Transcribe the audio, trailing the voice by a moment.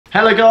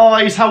Hello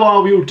guys, how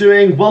are we all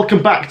doing?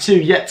 Welcome back to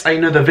yet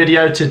another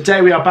video.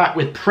 Today we are back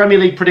with Premier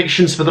League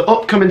predictions for the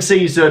upcoming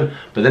season,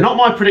 but they're not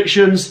my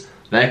predictions,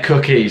 they're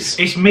Cookie's.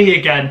 It's me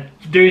again,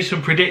 doing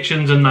some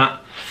predictions and that.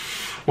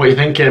 What are you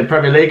thinking?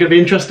 Premier League gonna be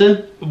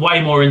interesting?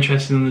 Way more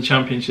interesting than the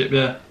Championship,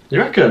 yeah. You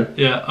reckon?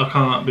 Yeah, I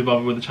can't be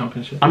bothered with the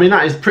Championship. I mean,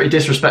 that is pretty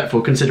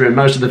disrespectful considering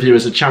most of the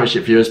viewers are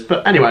Championship viewers,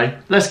 but anyway,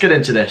 let's get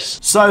into this.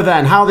 So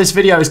then, how this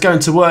video is going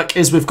to work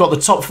is we've got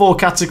the top 4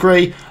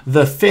 category,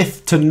 the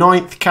 5th to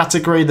 9th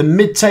category, the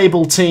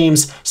mid-table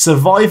teams,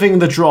 surviving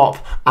the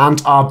drop,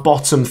 and our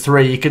bottom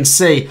 3. You can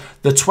see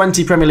the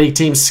 20 Premier League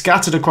teams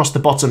scattered across the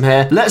bottom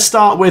here. Let's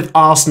start with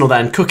Arsenal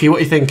then. Cookie, what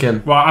are you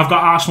thinking? Right, I've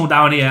got Arsenal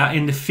down here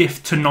in the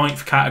 5th to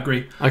 9th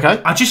category. Okay.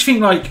 I just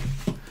think, like,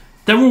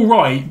 they're all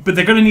right, but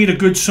they're going to need a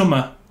good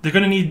summer. They're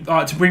going to need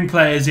to bring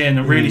players in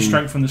and really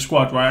strengthen the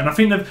squad, right? And I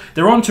think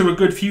they're onto a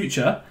good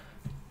future.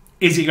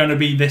 Is it going to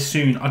be this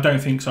soon? I don't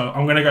think so.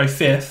 I'm going to go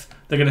 5th.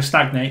 They're going to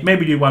stagnate.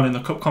 Maybe do well in the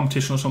cup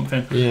competition or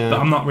something. Yeah. But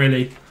I'm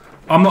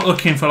not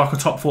looking for like a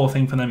top 4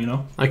 thing for them, you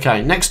know.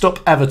 Okay, next up,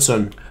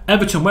 Everton.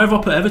 Everton, where have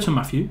I put Everton,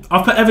 Matthew?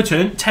 I've put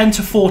Everton 10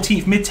 to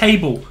 14th,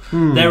 mid-table.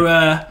 They're,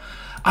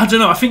 I don't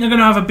know, I think they're going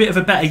to have a bit of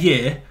a better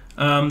year.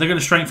 They're going to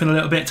strengthen a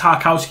little bit.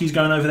 Tarkowski's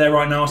going over there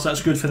right now, so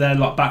that's good for their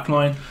back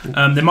line.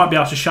 They might be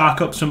able to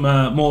shark up some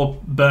more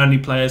Burnley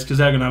players because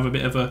they're going to have a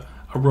bit of a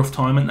rough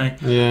time,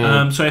 aren't they?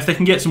 Yeah. So if they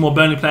can get some more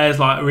Burnley players,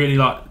 like really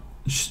like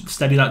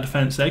steady that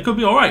defence, they could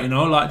be all right, you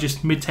know, like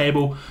just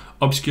mid-table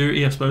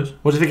obscurity, I suppose.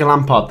 What do you think of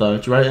Lampard though?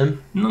 Do you rate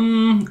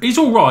him? He's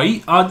all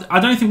right. I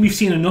don't think we've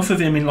seen enough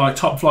of him in like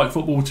top flight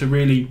football to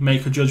really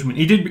make a judgment.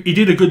 He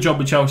did a good job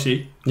with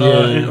Chelsea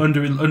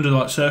under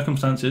like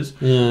circumstances.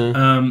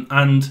 Yeah.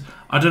 And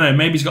I don't know,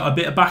 maybe he's got a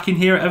bit of backing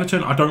here at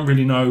Everton. I don't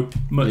really know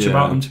much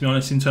about them, to be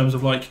honest, in terms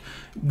of like,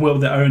 will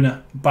the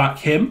owner back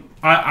him?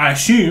 I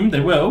assume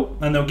they will,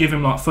 and they'll give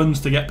him like funds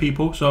to get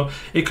people, so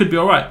it could be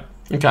all right.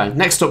 Okay,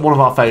 next up, one of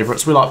our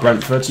favourites. We like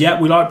Brentford.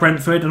 Yeah, we like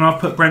Brentford, and I've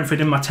put Brentford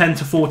in my 10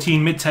 to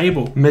 14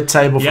 mid-table.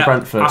 Mid-table for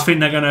Brentford. I think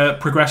they're going to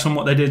progress on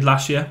what they did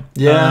last year.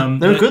 Yeah,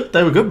 they were good.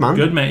 They were good, man.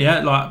 Good, mate.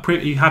 Yeah, like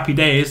pretty happy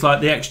days.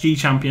 Like the XG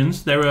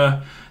champions, they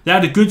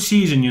had a good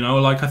season. You know,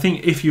 like I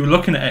think if you were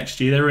looking at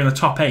XG, they were in the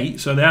top 8,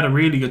 so they had a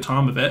really good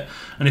time of it.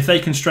 And if they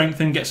can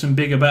strengthen, get some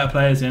bigger, better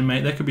players in,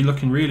 mate, they could be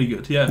looking really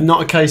good. Yeah.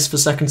 Not a case for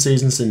second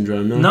season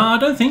syndrome, no. No, I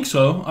don't think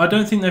so. I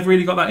don't think they've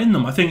really got that in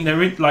them. I think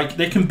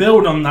they can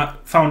build on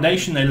that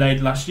foundation they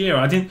laid last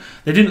year. They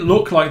didn't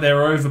look like they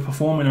were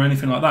overperforming or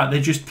anything like that.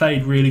 They just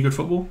played really good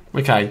football.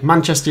 Okay,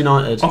 Manchester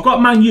United. I've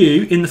got Man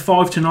U in the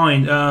 5 to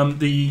 9.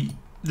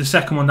 The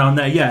second one down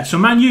there. Yeah. So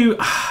Man U,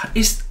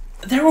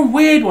 they're a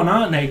weird one,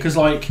 aren't they? Because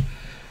like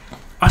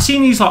I've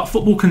seen these like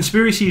football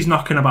conspiracies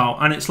knocking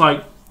about, and it's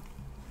like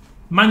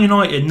Man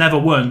United never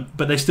won,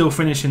 but they still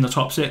finish in the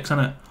top 6, isn't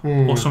it?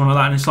 Or something like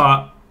that. And it's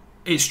like,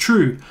 it's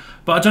true.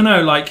 But I don't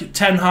know, like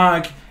Ten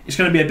Hag, it's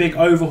going to be a big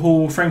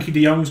overhaul. Frankie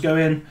de Jong's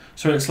going.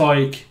 So it's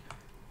like,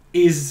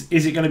 is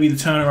it going to be the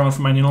turnaround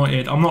for Man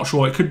United? I'm not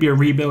sure. It could be a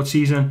rebuild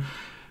season.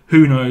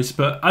 Who knows?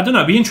 But I don't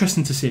know. It'd be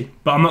interesting to see.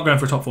 But I'm not going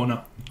for a top 4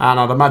 now. And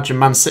I'd imagine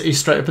Man City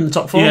straight up in the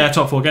top 4? Yeah,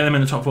 top 4. Get them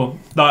in the top 4.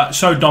 Like,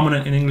 so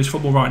dominant in English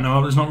football right now.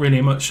 There's not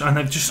really much. And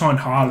they've just signed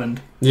Haaland.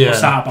 Yeah.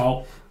 What's that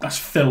about? That's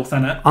filth,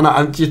 isn't it?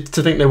 And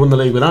to think they won the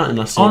league without him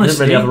last year.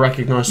 Honestly, they didn't really have a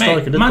recognised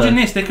striker, did they? Imagine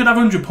this. They could have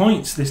 100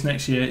 points this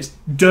next year. It's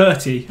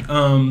dirty.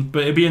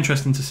 But it'd be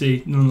interesting to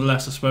see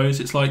nonetheless, I suppose.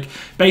 It's like,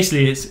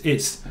 basically,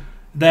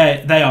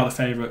 they are the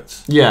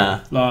favourites.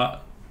 Yeah. Like,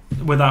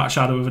 without a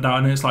shadow of a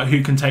doubt, and it's like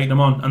who can take them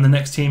on, and the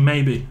next team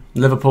maybe.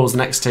 Liverpool's the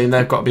next team.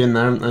 They've got to be in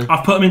there, haven't they?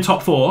 I've put them in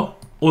top 4,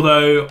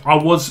 although I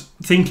was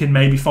thinking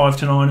maybe 5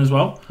 to 9 as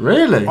well.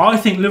 Really? I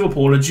think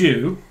Liverpool are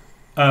due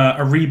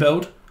a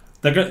rebuild.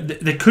 They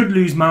could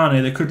lose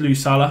Mane, they could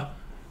lose Salah,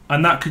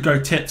 and that could go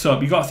tits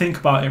up. You got to think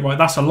about it, right?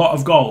 That's a lot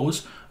of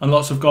goals and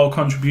lots of goal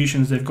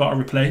contributions they've got to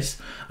replace,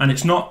 and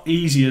it's not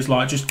easy as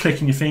like just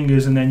clicking your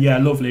fingers and then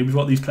lovely, we've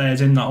got these players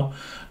in now.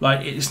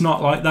 Like, it's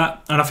not like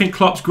that. And I think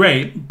Klopp's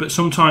great, but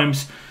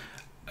sometimes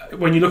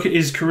when you look at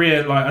his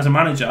career like as a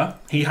manager,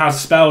 he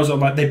has spells of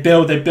like they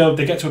build, they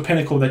get to a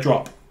pinnacle, they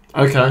drop.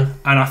 Okay.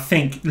 And I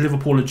think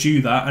Liverpool are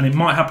due that, and it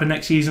might happen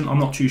next season. I'm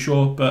not too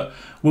sure, but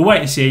we'll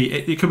wait and see.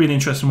 It could be an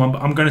interesting one,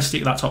 but I'm going to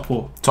stick that top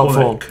 4. Top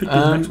 4. Could be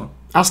the next one.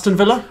 Aston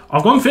Villa?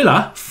 I've gone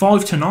Villa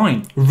 5 to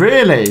 9.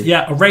 Really?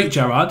 Yeah, I rate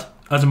Gerrard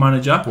as a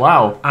manager.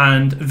 Wow.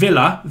 And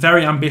Villa,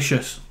 very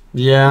ambitious.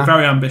 Yeah.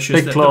 Very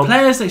ambitious. Big club. The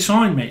players they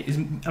signed, mate, is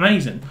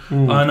amazing.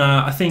 And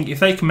I think if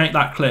they can make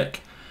that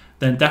click,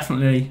 then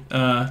definitely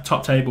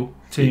top table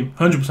team.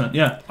 100%.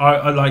 Yeah.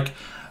 I like.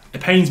 It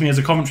pains me as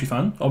a Coventry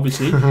fan,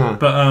 obviously,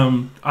 but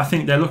I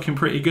think they're looking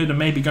pretty good, and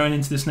maybe going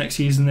into this next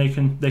season they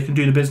can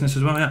do the business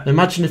as well. Yeah.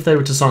 Imagine if they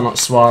were to sign like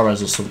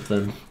Suarez or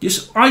something.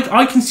 Yes,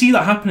 I can see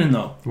that happening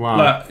though. Wow.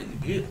 Like,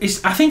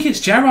 I think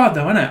it's Gerrard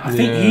though, isn't it? I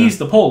think he's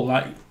the pull.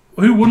 Like,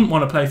 who wouldn't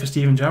want to play for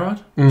Steven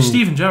Gerrard?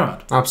 Steven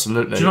Gerrard.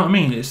 Absolutely. Do you know what I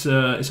mean? It's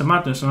a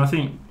madness, and I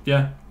think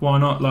why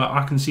not? Like,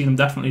 I can see them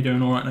definitely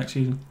doing all right next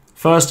season.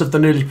 First of the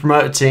newly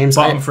promoted teams.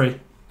 Bottom 3.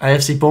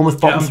 AFC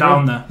Bournemouth bottom 3. I'm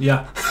down there.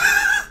 Yeah.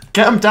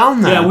 Get them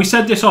down there. Yeah, we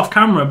said this off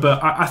camera,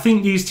 but I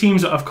think these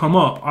teams that have come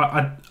up,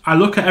 I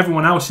look at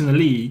everyone else in the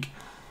league,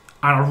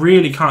 and I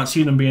really can't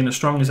see them being as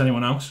strong as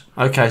anyone else.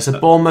 Okay, so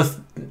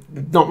Bournemouth,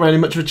 not really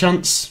much of a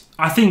chance?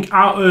 I think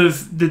out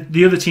of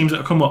the other teams that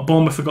have come up,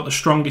 Bournemouth have got the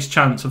strongest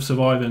chance of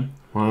surviving.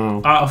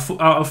 Wow. Out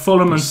of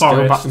Fulham and Still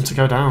Forest. back them to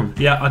go down.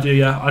 Yeah, I do,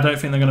 yeah. I don't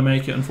think they're going to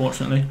make it,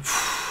 unfortunately.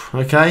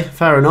 Okay,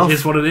 fair enough. It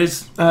is what it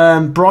is.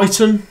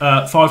 Brighton?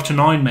 5 to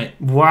 9, mate.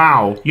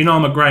 Wow. You know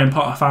I'm a Graham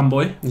Potter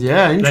fanboy.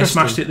 Yeah, interesting. They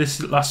smashed it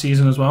this last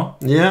season as well.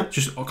 Yeah.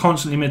 Just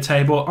constantly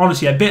mid-table.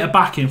 Honestly, a bit of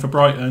backing for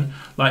Brighton.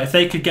 Like, if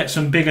they could get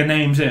some bigger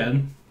names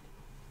in,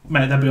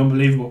 mate, that'd be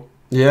unbelievable.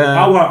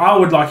 Yeah. I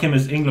would like him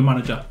as England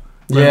manager.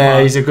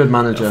 Yeah, he's a good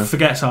manager.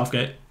 Forget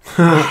Southgate.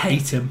 I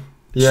hate him.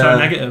 Yeah. So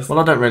negative. Well,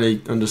 I don't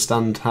really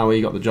understand how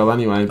he got the job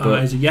anyway.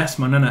 But he's a yes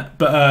man, isn't it?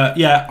 But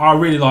yeah, I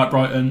really like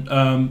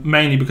Brighton,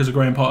 mainly because of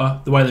Graham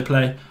Potter, the way they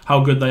play, how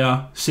good they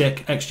are,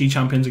 sick, XG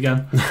champions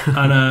again,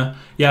 and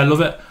yeah, I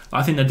love it.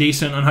 I think they're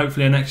decent, and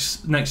hopefully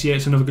next year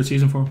it's another good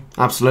season for them.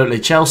 Absolutely.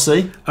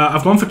 Chelsea?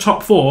 I've gone for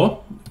top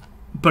 4,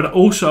 but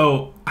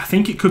also I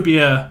think it could be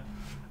a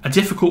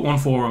difficult one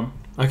for them.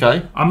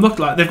 Okay. I'm looking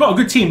like they've got a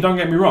good team. Don't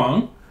get me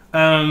wrong.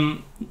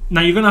 Now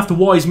you're going to have to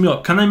wise me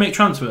up. Can they make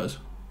transfers?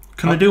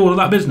 Can they do all of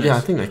that business? Yeah, I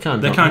think they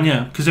can. They can,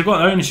 yeah, because they've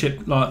got ownership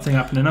thing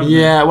happening. Haven't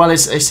Yeah, well,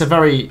 it's a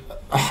very.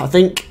 I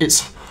think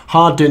it's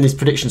hard doing these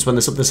predictions when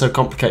there's something so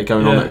complicated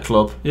going on at a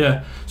club.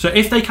 Yeah. So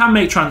if they can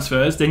make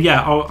transfers, then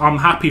yeah, I'm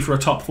happy for a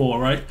top 4,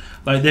 right?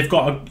 Like they've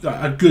got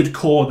a good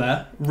core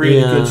there, really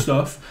good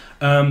stuff.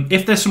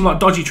 If there's some like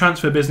dodgy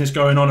transfer business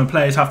going on and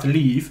players have to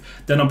leave,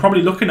 then I'm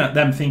probably looking at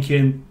them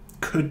thinking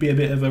could be a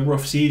bit of a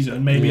rough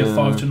season, maybe a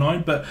 5 to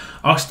 9, but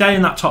I'll stay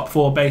in that top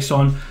 4 based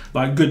on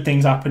like good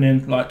things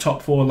happening, like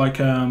top 4, like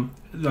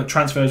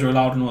transfers are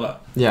allowed and all that.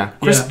 Yeah.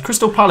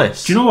 Crystal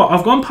Palace. Do you know what?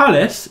 I've gone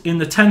Palace in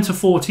the 10 to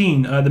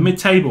 14, the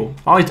mid-table.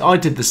 I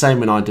did the same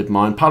when I did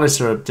mine.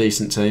 Palace are a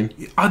decent team.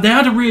 They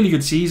had a really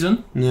good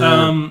season.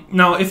 Yeah.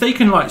 Now, if they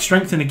can like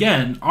strengthen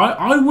again,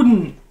 I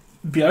wouldn't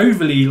be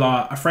overly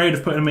like afraid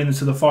of putting them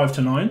into the 5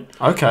 to 9.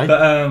 Okay.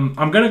 But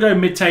I'm going to go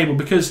mid-table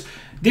because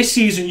this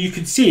season you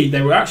could see they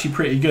were actually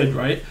pretty good,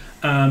 right?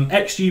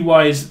 XG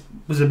wise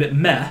was a bit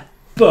meh,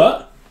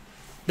 but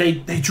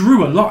they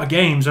drew a lot of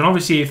games, and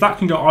obviously if that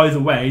can go either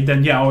way,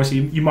 then yeah, obviously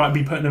you might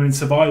be putting them in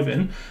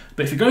surviving.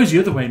 But if it goes the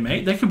other way,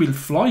 mate, they could be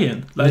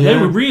flying. Like they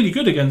were really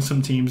good against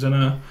some teams,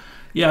 and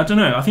yeah, I don't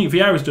know. I think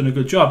Vieira's done a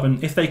good job,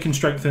 and if they can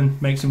strengthen,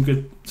 make some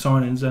good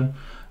signings, then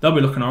they'll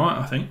be looking all right.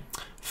 I think.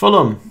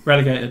 Fulham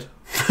relegated.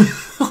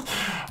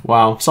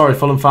 Wow, sorry,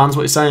 Fulham fans,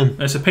 what are you saying?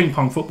 It's a ping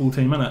pong football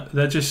team, isn't it?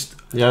 They're just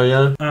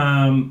yo-yo.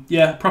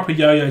 Yeah, proper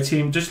yo-yo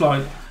team. Just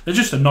like they're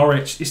just a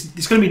Norwich.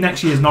 It's going to be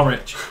next year's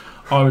Norwich,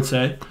 I would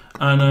say.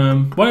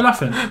 And why are you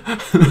laughing?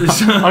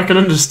 I can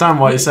understand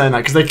why you're saying that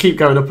because they keep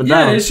going up and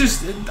down. Yeah, it's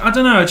just I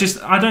don't know.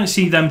 I don't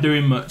see them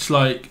doing much.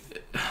 Like,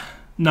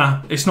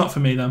 nah, it's not for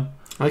me. Them.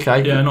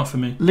 Okay. Yeah, not for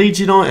me. Leeds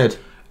United.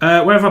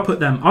 Where have I put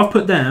them? I've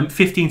put them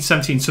 15 to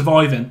 17,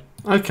 surviving.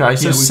 Okay,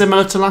 so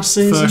similar to last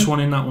season? First one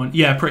in that one.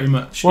 Yeah, pretty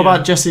much. What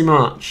about Jesse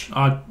March?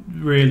 I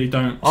really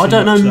don't I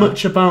don't know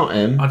much about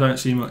him. I don't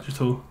see much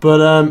at all. But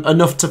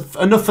enough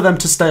for them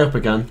to stay up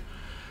again.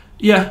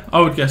 Yeah, I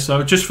would guess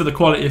so, just for the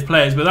quality of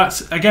players. But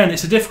that's, again,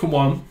 it's a difficult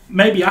one.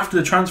 Maybe after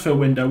the transfer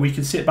window, we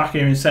can sit back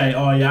here and say,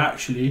 oh, yeah,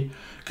 actually,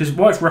 because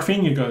what if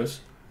Rafinha goes?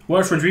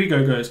 What if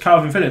Rodrigo goes?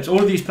 Calvin Phillips?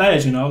 All of these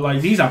players, you know,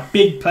 like, these are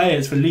big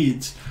players for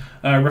Leeds.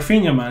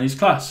 Rafinha, man, he's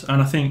class.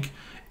 And I think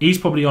he's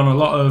probably on a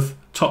lot of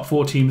top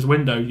 4 teams'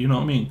 window, you know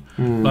what I mean?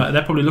 Like,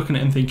 they're probably looking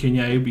at him thinking,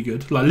 yeah, he'll be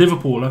good. Like,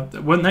 Liverpool,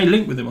 weren't they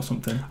linked with him or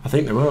something? I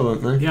think they were,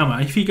 weren't they? Yeah,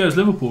 man, if he goes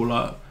Liverpool,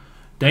 like,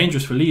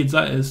 dangerous for Leeds,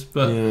 that is.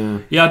 But,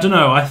 yeah I don't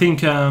know. I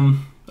think...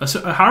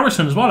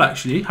 Harrison as well,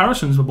 actually.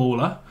 Harrison's a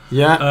baller.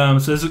 Yeah.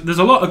 So there's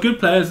a lot of good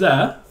players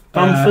there.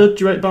 Bamford,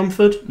 do you rate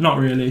Bamford? Not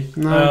really.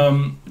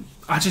 No.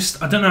 I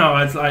don't know.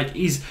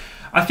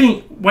 I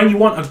think when you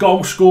want a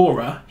goal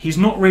scorer, he's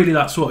not really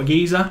that sort of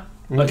geezer.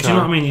 Like, do you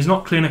know what I mean? He's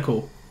not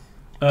clinical.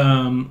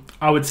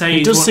 I would say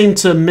he does seem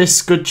to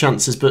miss good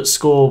chances, but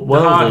score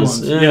well. Hard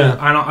ones. Yeah.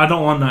 And I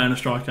don't want that in a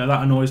striker.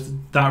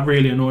 That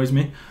really annoys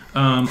me.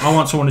 I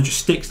want someone who just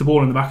sticks the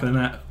ball in the back of the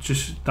net.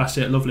 Just that's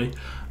it, lovely.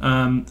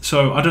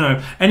 So I don't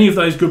know. Any of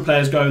those good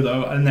players go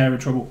though, and they're in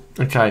trouble.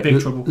 Okay,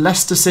 big trouble.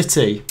 Leicester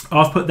City.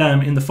 I've put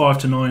them in the 5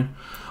 to 9.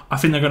 I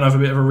think they're going to have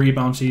a bit of a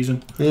rebound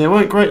season. Yeah, it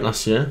weren't great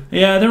last year.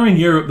 Yeah, they're in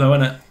Europe though,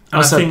 isn't it?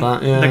 And I said think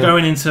that. Yeah, they're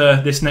going into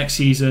this next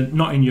season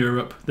not in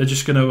Europe. They're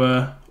just going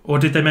to. Or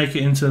did they make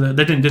it into the?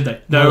 They didn't, did they?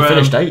 No, they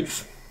finished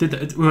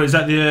 8th. Well, is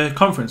that the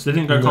conference? They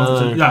didn't go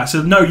conference. Yeah,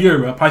 so no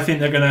Europe. I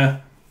think they're going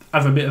to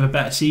have a bit of a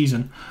better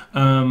season.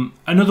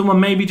 Another one,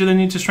 maybe, do they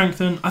need to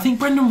strengthen? I think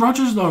Brendan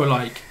Rodgers, though,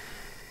 like,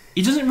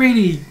 he doesn't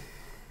really...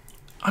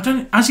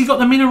 Has he got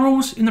the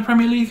minerals in the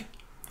Premier League?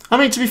 I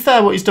mean, to be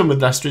fair, what he's done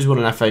with Leicester, he's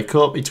won an FA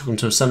Cup, he took them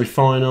to a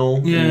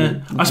semi-final.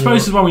 Yeah. I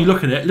suppose as well, when you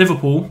look at it,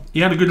 Liverpool,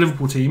 he had a good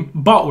Liverpool team,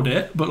 bottled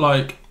it, but,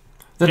 like...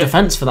 The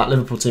defence for that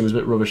Liverpool team was a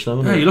bit rubbish, though,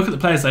 wasn't it? You look at the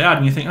players they had,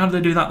 and you think, how did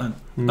they do that then?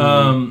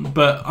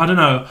 But, I don't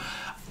know.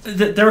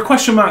 there are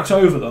question marks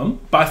over them,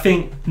 but I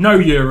think no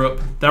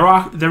Europe.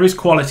 There is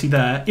quality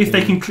there. If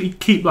they can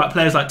keep like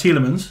players like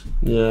Tielemans,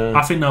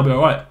 I think they'll be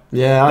all right.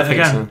 Yeah, I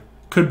think so.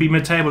 Could be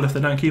mid-table if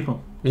they don't keep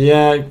them.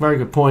 Yeah, very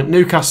good point.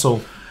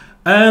 Newcastle.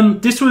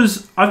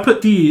 I've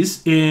put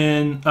these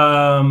in.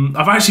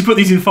 I've actually put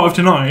these in 5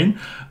 to 9.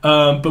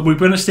 But we're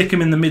going to stick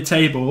them in the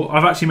mid-table.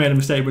 I've actually made a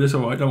mistake, but it's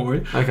all right. Don't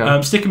worry.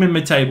 Okay. Stick them in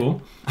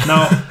mid-table.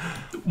 Now,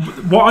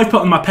 what I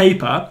put on my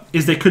paper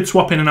is they could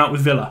swap in and out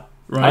with Villa.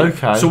 Right.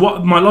 Okay. So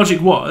what my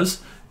logic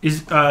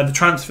is the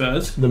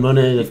transfers, the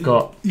money they've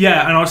got.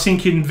 Yeah, and I was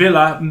thinking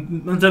Villa. I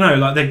don't know,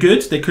 like they're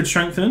good. They could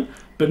strengthen,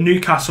 but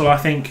Newcastle, I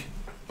think,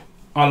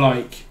 are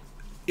like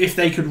if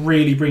they could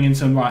really bring in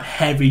some like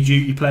heavy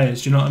duty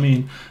players. Do you know what I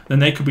mean? Then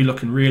they could be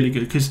looking really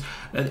good because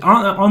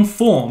on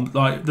form,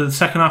 like the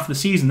second half of the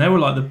season, they were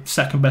like the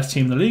second best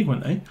team in the league,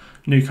 weren't they?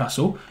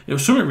 Newcastle. It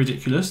was something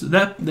ridiculous.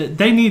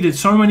 They needed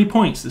so many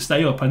points to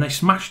stay up, and they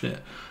smashed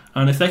it.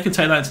 And if they could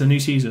take that into the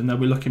new season, they'll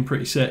be looking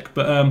pretty sick.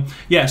 But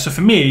yeah, so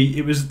for me,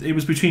 it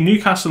was between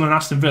Newcastle and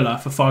Aston Villa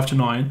for 5 to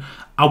 9.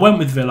 I went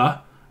with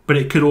Villa, but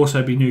it could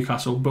also be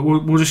Newcastle. But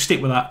we'll just stick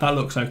with that. That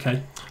looks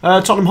okay.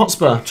 Tottenham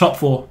Hotspur. Top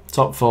 4.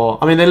 Top 4.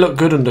 I mean, they look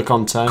good under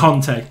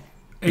Conte.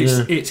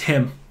 It's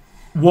him.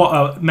 What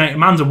a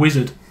man's a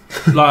wizard.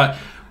 Like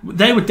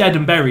they were dead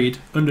and buried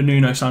under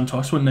Nuno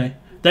Santos, weren't they?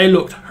 They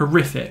looked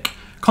horrific.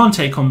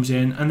 Conte comes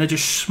in and they're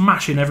just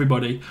smashing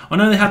everybody. I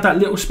know they had that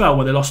little spell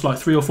where they lost like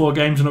 3 or 4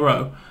 games in a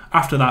row.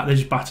 After that, they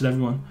just battered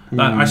everyone.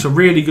 Like, it's a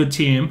really good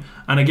team.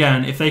 And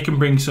again, if they can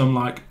bring some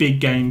like big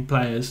game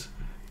players,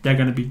 they're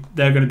going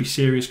to be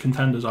serious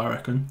contenders, I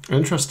reckon.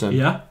 Interesting.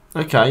 Yeah.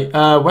 Okay.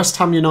 West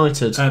Ham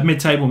United.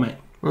 Mid-table, mate.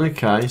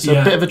 Okay. So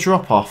a bit of a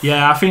drop off.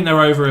 Yeah, I think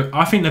they're over.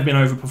 I think they've been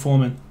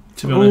overperforming.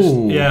 To be honest.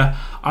 Ooh. Yeah.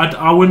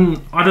 I wouldn't.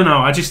 I don't know.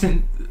 I just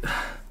think.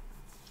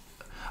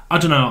 I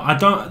don't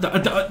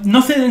know.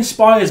 Nothing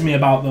inspires me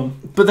about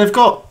them. But they've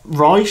got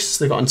Rice,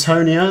 they've got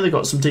Antonio, they've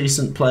got some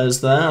decent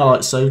players there. I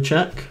like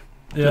Souček.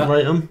 Yeah.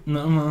 Rate them?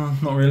 No,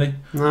 not really.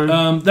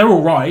 No. They're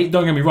all right.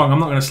 Don't get me wrong. I'm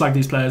not going to slag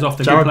these players off.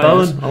 They're Jared good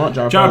players. Bowen. I like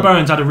Jared Jared Bowen.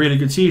 Bowen's had a really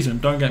good season.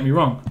 Don't get me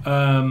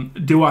wrong.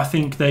 Do I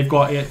think they've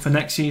got it for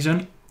next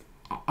season?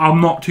 I'm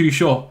not too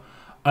sure.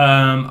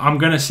 I'm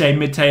going to say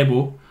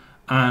mid-table,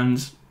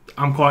 and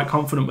I'm quite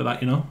confident with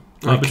that. You know.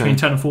 Like between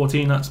 10 and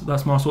 14,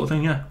 that's my sort of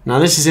thing, yeah. Now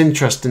this is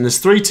interesting. There's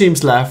 3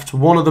 teams left.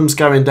 One of them's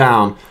going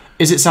down.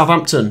 Is it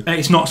Southampton?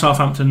 It's not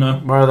Southampton, no.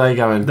 Where are they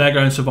going? They're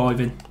going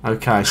surviving.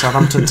 Okay,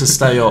 Southampton to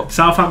stay up.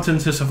 Southampton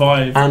to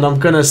survive. And I'm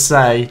going to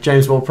say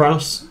James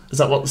Ward-Prowse. Is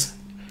that what's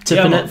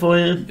tipping it for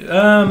you?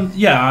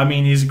 Yeah, I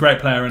mean, he's a great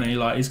player and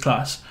he's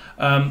class.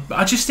 But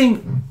I just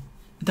think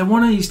they're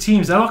one of these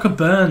teams. They're like a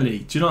Burnley.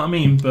 Do you know what I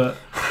mean? But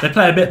they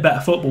play a bit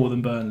better football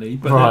than Burnley.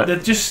 But right. they're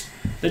just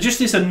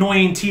this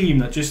annoying team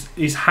that just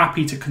is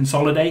happy to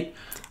consolidate.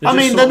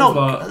 They're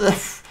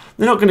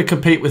not going to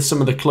compete with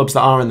some of the clubs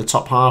that are in the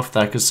top half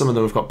there because some of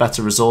them have got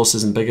better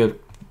resources and bigger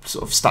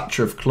sort of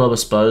stature of club, I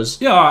suppose.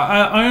 Yeah,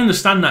 I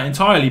understand that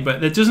entirely,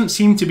 but there doesn't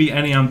seem to be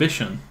any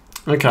ambition.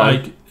 Okay.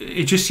 Like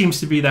it just seems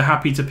to be they're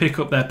happy to pick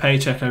up their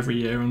paycheck every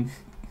year and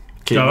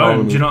keep go rolling.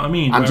 home. Do you know what I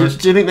mean? And do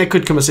you think there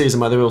could come a season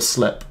where they will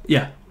slip?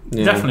 Yeah.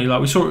 Definitely.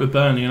 Like we saw it with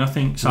Burnley, and I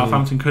think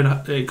Southampton could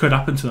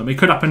happen to them. It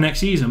could happen next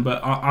season,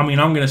 but I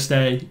mean, I'm going to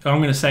stay. I'm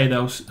going to say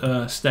they'll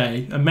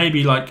stay, and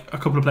maybe like a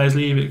couple of players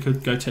leave, it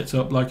could go tits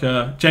up. Like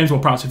James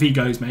Ward-Prowse, if he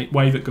goes, mate,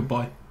 wave it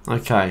goodbye.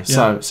 Okay,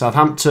 so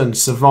Southampton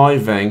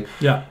surviving.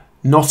 Yeah.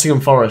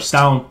 Nottingham Forest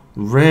down.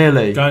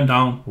 Really? Going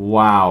down.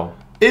 Wow.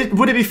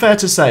 Would it be fair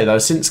to say though,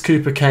 since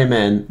Cooper came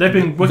in,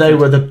 they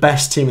were the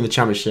best team in the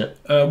Championship?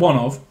 One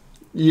of.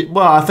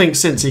 Well, I think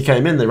since he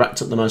came in, they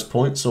racked up the most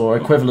points, or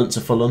equivalent to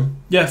Fulham.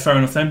 Yeah, fair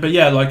enough then. But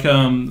yeah, like,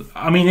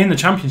 I mean, in the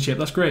Championship,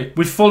 that's great.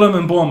 With Fulham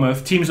and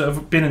Bournemouth, teams that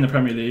have been in the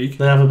Premier League,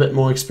 they have a bit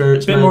more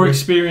experience. More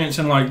experience,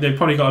 and like they've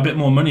probably got a bit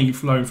more money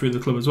flowing through the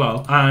club as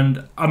well.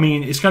 And I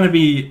mean, it's going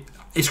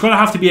to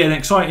have to be an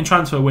exciting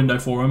transfer window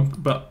for them,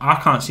 but I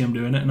can't see them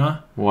doing it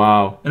now.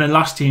 Wow. And then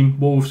last team,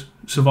 Wolves,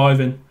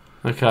 surviving.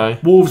 Okay.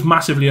 Wolves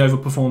massively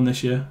overperformed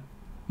this year.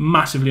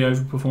 Massively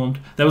overperformed.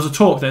 There was a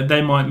talk that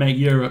they might make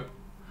Europe.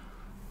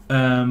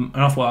 And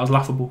I thought that was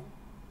laughable.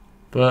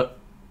 But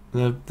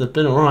they've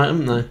been alright,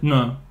 haven't they?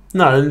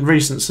 No, in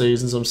recent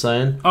seasons, I'm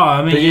saying. Oh,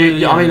 I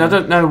mean, I mean, I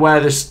don't know where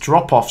this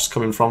drop-off's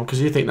coming from because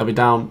you think they'll be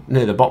down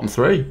near the bottom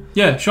 3.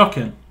 Yeah,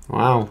 shocking.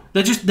 Wow.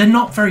 They're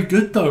not very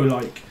good though.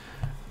 Like,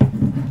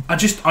 I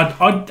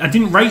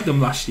didn't rate them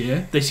last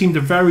year. They seemed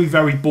a very,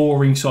 very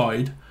boring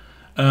side.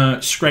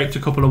 Scraped a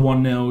couple of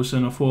 1-0s,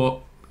 and I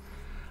thought,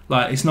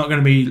 like, it's not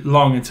going to be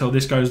long until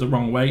this goes the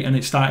wrong way, and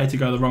it started to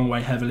go the wrong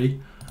way heavily.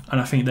 And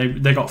I think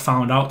they got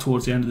found out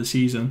towards the end of the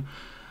season.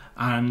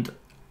 And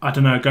I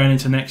don't know, going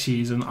into next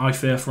season, I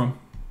fear for them.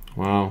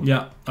 Wow.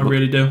 Yeah, I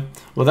really do.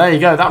 Well, there you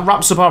go. That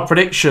wraps up our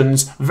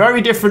predictions. Very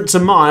different to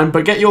mine,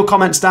 but get your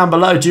comments down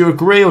below. Do you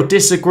agree or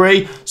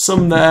disagree?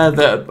 Some there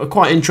that are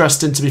quite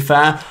interesting, to be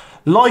fair.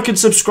 Like and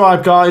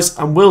subscribe, guys,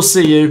 and we'll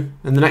see you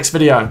in the next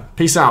video.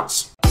 Peace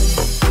out.